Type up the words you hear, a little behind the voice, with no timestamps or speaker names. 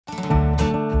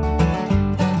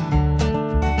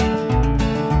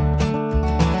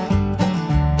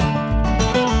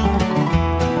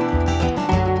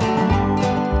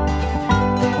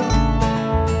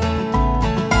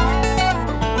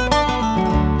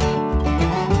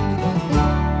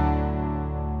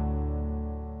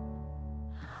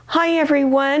Hi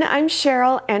everyone, I'm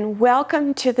Cheryl and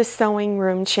welcome to the Sewing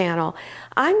Room channel.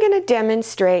 I'm going to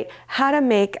demonstrate how to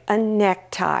make a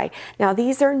necktie. Now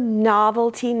these are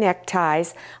novelty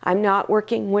neckties. I'm not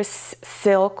working with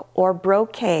silk or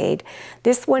brocade.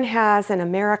 This one has an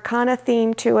Americana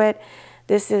theme to it.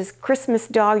 This is Christmas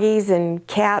doggies and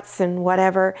cats and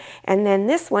whatever. And then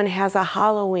this one has a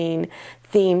Halloween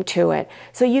theme to it.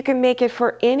 So you can make it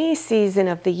for any season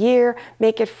of the year,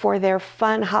 make it for their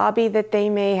fun hobby that they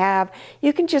may have.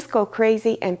 You can just go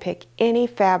crazy and pick any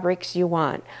fabrics you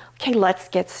want. Okay, let's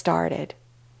get started.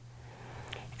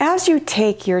 As you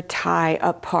take your tie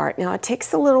apart, now it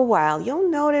takes a little while, you'll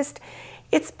notice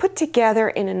it's put together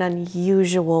in an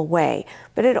unusual way,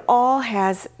 but it all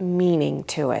has meaning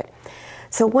to it.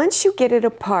 So once you get it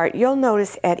apart, you'll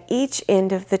notice at each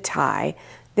end of the tie,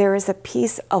 there is a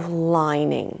piece of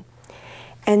lining.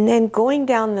 And then going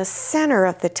down the center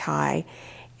of the tie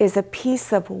is a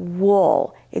piece of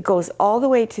wool. It goes all the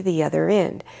way to the other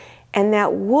end. And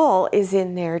that wool is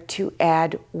in there to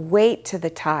add weight to the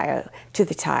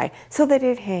tie so that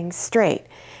it hangs straight.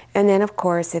 And then of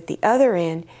course at the other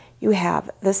end, you have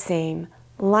the same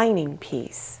lining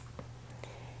piece.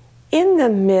 In the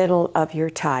middle of your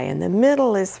tie, and the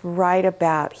middle is right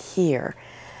about here,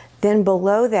 then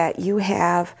below that you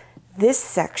have this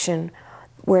section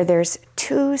where there's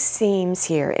two seams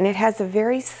here, and it has a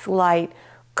very slight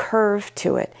curve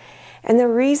to it. And the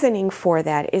reasoning for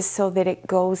that is so that it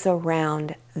goes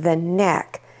around the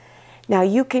neck. Now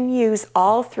you can use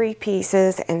all three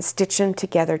pieces and stitch them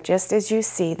together just as you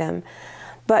see them,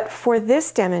 but for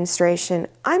this demonstration,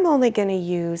 I'm only going to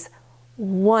use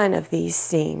one of these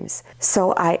seams.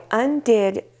 So I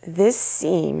undid this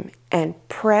seam and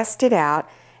pressed it out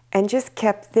and just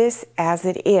kept this as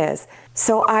it is.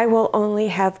 So I will only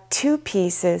have two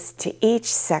pieces to each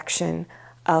section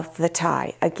of the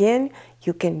tie. Again,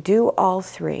 you can do all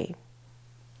three.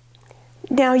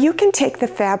 Now you can take the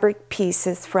fabric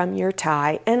pieces from your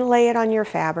tie and lay it on your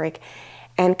fabric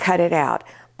and cut it out.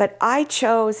 But I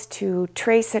chose to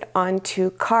trace it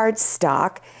onto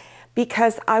cardstock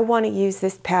because I want to use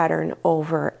this pattern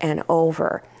over and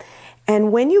over.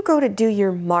 And when you go to do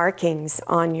your markings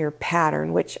on your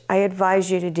pattern, which I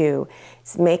advise you to do,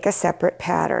 is make a separate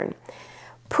pattern.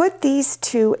 Put these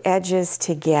two edges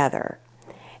together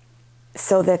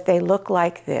so that they look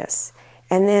like this.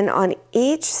 And then on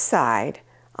each side,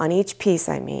 on each piece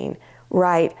I mean,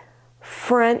 write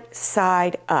front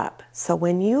side up. So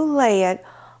when you lay it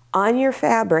on your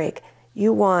fabric,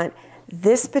 you want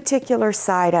this particular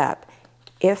side up.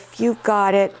 If you've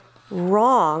got it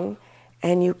wrong,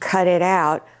 and you cut it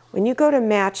out, when you go to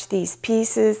match these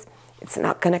pieces, it's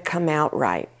not going to come out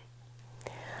right.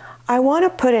 I want to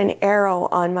put an arrow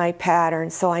on my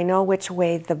pattern so I know which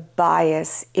way the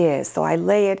bias is, so I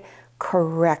lay it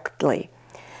correctly.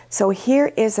 So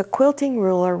here is a quilting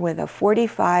ruler with a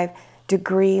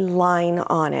 45-degree line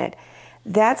on it.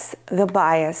 That's the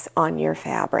bias on your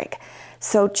fabric.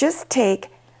 So just take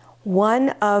the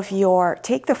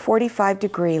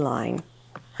 45-degree line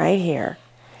right here,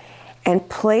 and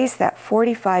place that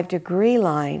 45-degree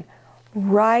line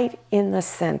right in the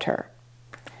center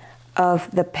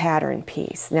of the pattern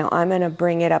piece. Now I'm going to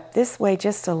bring it up this way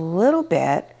just a little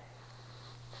bit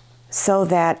so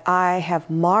that I have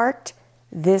marked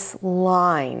this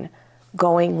line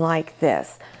going like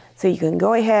this. So you can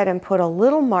go ahead and put a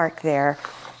little mark there,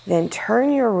 then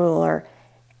turn your ruler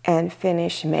and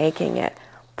finish making it.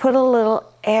 Put a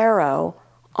little arrow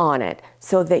on it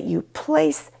so that you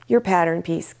place your pattern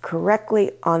piece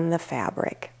correctly on the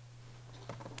fabric.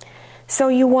 So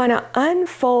you want to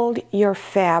unfold your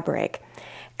fabric,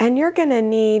 and you're going to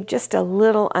need just a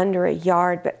little under a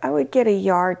yard, but I would get a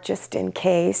yard just in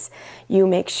case. You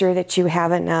make sure that you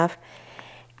have enough.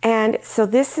 And so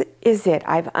this is it.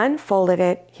 I've unfolded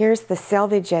it. Here's the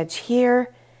selvage edge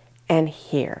here and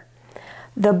here.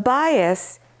 The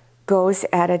bias goes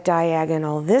at a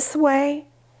diagonal this way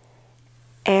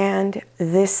and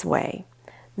this way.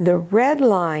 The red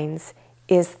lines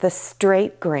is the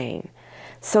straight grain.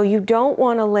 So you don't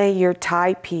want to lay your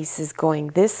tie pieces going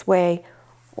this way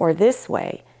or this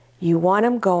way. You want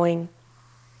them going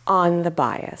on the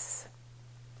bias.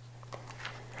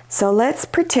 So let's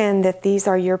pretend that these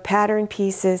are your pattern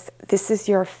pieces. This is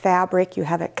your fabric. You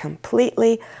have it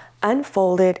completely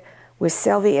unfolded with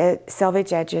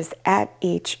selvage edges at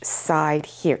each side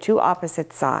here, two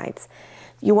opposite sides.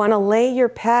 You want to lay your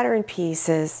pattern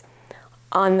pieces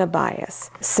on the bias.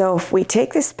 So if we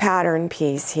take this pattern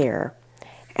piece here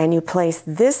and you place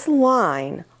this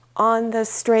line on the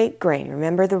straight grain,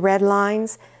 remember the red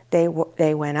lines? They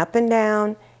went up and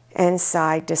down and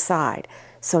side to side.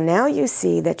 So now you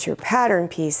see that your pattern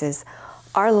pieces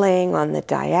are laying on the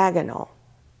diagonal.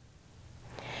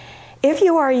 If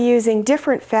you are using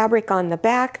different fabric on the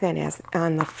back than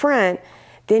on the front,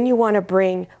 then you want to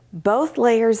bring both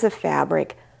layers of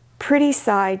fabric pretty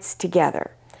sides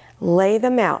together. Lay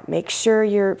them out. Make sure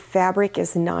your fabric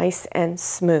is nice and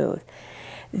smooth.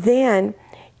 Then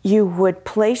you would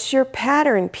place your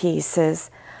pattern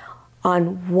pieces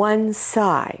on one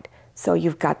side. So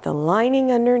you've got the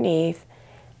lining underneath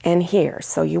and here.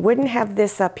 So you wouldn't have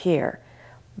this up here.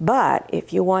 But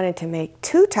if you wanted to make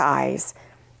two ties,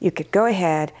 you could go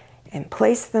ahead and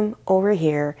place them over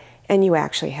here, and you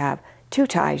actually have two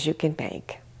ties you can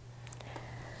make.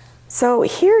 So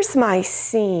here's my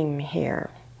seam here.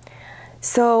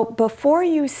 So before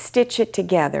you stitch it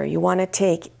together, you want to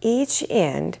take each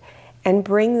end and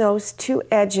bring those two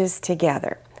edges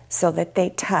together so that they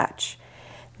touch.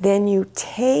 Then you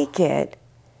take it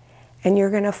and you're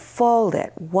going to fold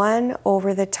it one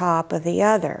over the top of the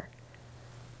other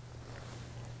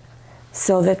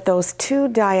so that those two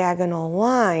diagonal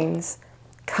lines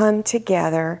come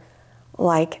together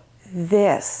like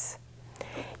this.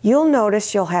 You'll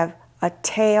notice you'll have a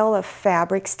tail of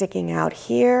fabric sticking out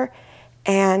here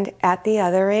and at the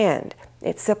other end.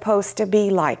 It's supposed to be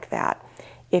like that.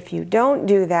 If you don't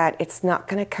do that, it's not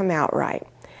going to come out right.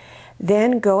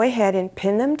 Then go ahead and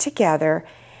pin them together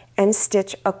and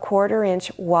stitch a 1/4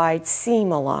 inch wide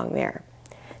seam along there.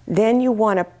 Then you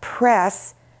want to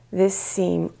press this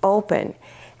seam open,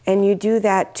 and you do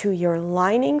that to your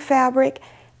lining fabric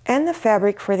and the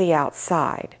fabric for the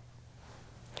outside.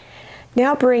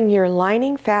 Now bring your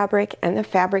lining fabric and the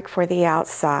fabric for the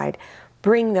outside.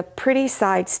 Bring the pretty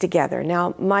sides together.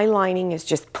 Now my lining is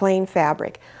just plain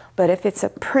fabric, but if it's a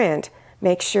print,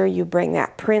 make sure you bring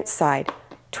that print side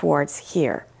towards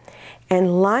here.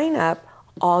 And line up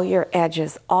all your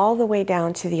edges all the way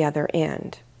down to the other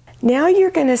end. Now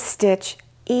you're going to stitch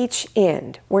each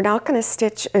end. We're not going to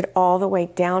stitch it all the way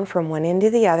down from one end to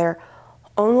the other,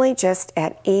 only just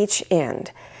at each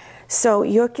end. So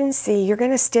you can see you're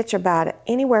going to stitch about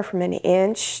anywhere from 1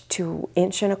 inch to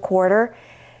 1.25 inches.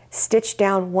 Stitch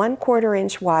down 1/4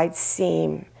 inch wide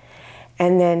seam.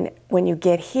 And then when you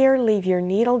get here, leave your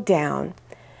needle down,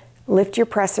 lift your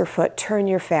presser foot, turn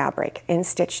your fabric, and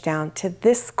stitch down to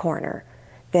this corner.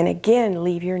 Then again,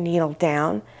 leave your needle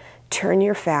down, turn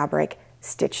your fabric,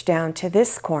 stitch down to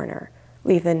this corner.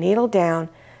 Leave the needle down,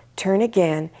 turn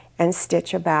again, and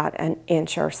stitch about 1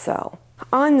 inch or so.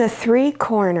 On the 3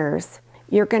 corners,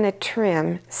 you're going to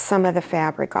trim some of the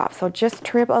fabric off. So just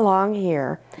trim along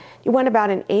here. You want about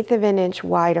 1/8 of an inch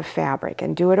wide of fabric,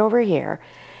 and do it over here.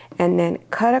 And then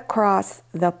cut across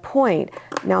the point.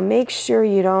 Now make sure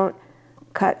you don't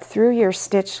cut through your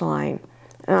stitch line.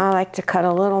 And I like to cut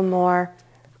a little more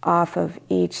off of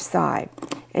each side.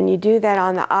 And you do that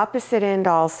on the opposite end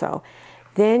also.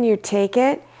 Then you take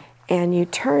it and you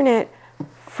turn it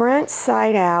front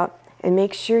side out, and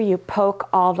make sure you poke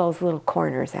all those little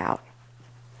corners out.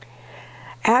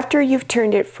 After you've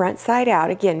turned it front side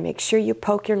out, again, make sure you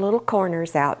poke your little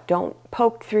corners out. Don't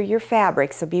poke through your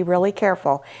fabric, so be really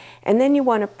careful. And then you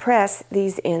want to press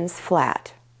these ends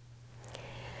flat.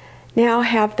 Now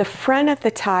have the front of the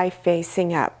tie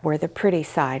facing up where the pretty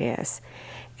side is,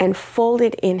 and fold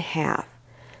it in half.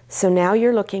 So now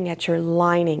you're looking at your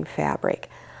lining fabric.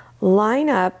 Line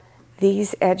up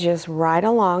these edges right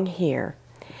along here,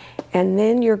 and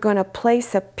then you're going to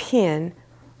place a pin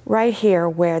right here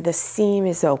where the seam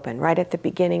is open, right at the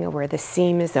beginning of where the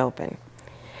seam is open.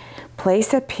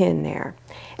 Place a pin there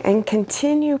and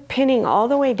continue pinning all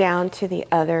the way down to the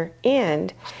other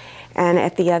end. And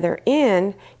at the other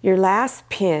end, your last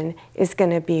pin is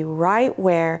going to be right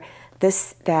where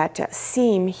that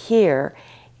seam here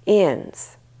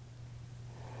ends.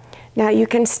 Now you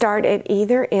can start at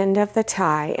either end of the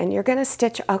tie, and you're going to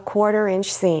stitch a 1/4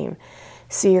 inch seam.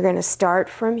 So you're going to start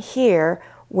from here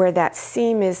where that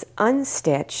seam is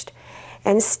unstitched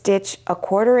and stitch a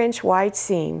 1/4 inch wide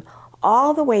seam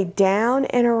all the way down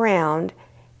and around,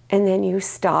 and then you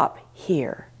stop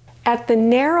here. At the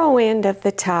narrow end of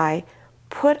the tie,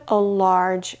 put a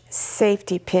large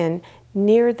safety pin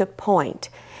near the point.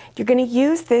 You're going to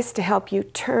use this to help you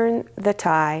turn the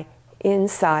tie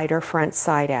inside or front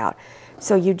side out.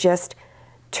 So you just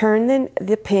turn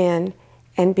the pin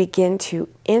and begin to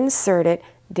insert it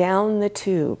down the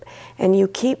tube, and you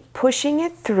keep pushing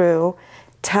it through,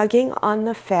 tugging on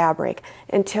the fabric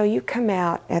until you come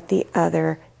out at the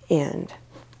other end.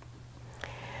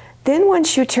 Then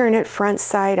once you turn it front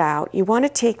side out, you want to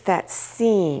take that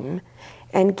seam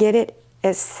and get it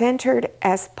as centered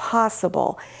as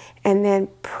possible, and then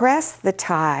press the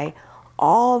tie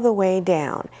all the way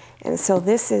down. And so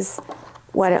this is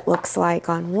what it looks like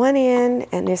on one end,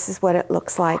 and this is what it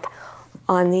looks like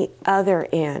on the other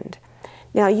end.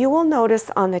 Now you will notice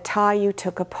on the tie you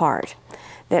took apart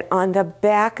that on the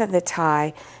back of the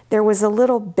tie there was a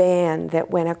little band that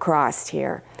went across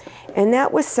here, and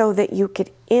that was so that you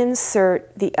could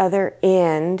insert the other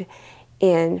end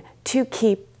in to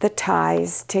keep the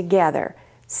ties together.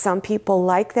 Some people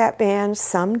like that band,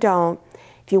 some don't.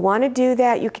 If you want to do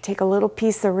that, you could take a little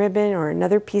piece of ribbon or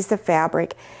another piece of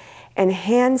fabric and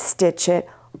hand stitch it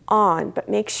on, but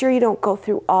make sure you don't go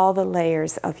through all the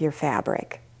layers of your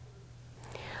fabric.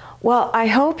 Well, I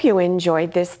hope you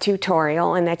enjoyed this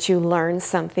tutorial and that you learned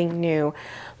something new.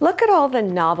 Look at all the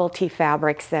novelty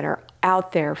fabrics that are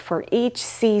out there for each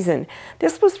season.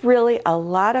 This was really a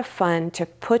lot of fun to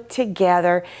put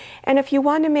together, and if you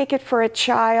want to make it for a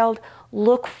child,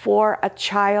 look for a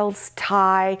child's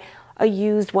tie, a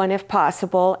used one if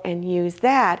possible, and use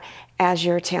that as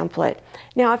your template.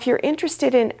 Now, if you're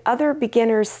interested in other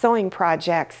beginners sewing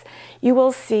projects, you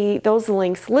will see those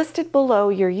links listed below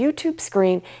your YouTube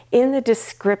screen in the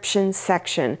description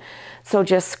section. So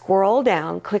just scroll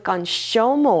down, click on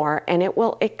Show More, and it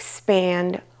will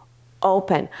expand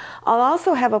open. I'll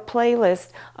also have a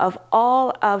playlist of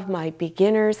all of my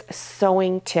beginners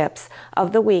sewing tips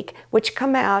of the week, which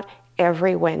come out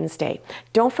every Wednesday.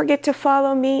 Don't forget to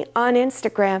follow me on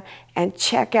Instagram and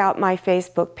check out my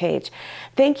Facebook page.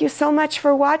 Thank you so much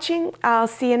for watching. I'll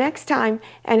see you next time,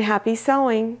 and happy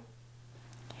sewing.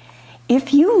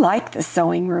 If you like the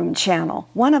Sewing Room channel,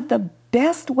 one of the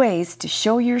best ways to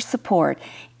show your support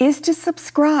is to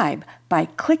subscribe by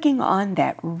clicking on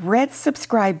that red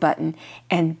subscribe button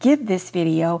and give this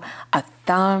video a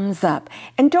thumbs up.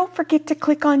 And don't forget to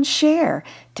click on share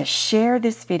to share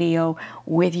this video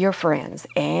with your friends.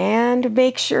 And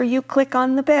make sure you click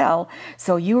on the bell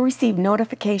so you receive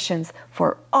notifications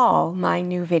for all my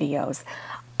new videos.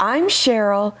 I'm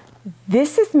Cheryl,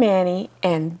 this is Manny,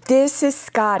 and this is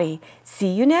Scotty.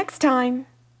 See you next time.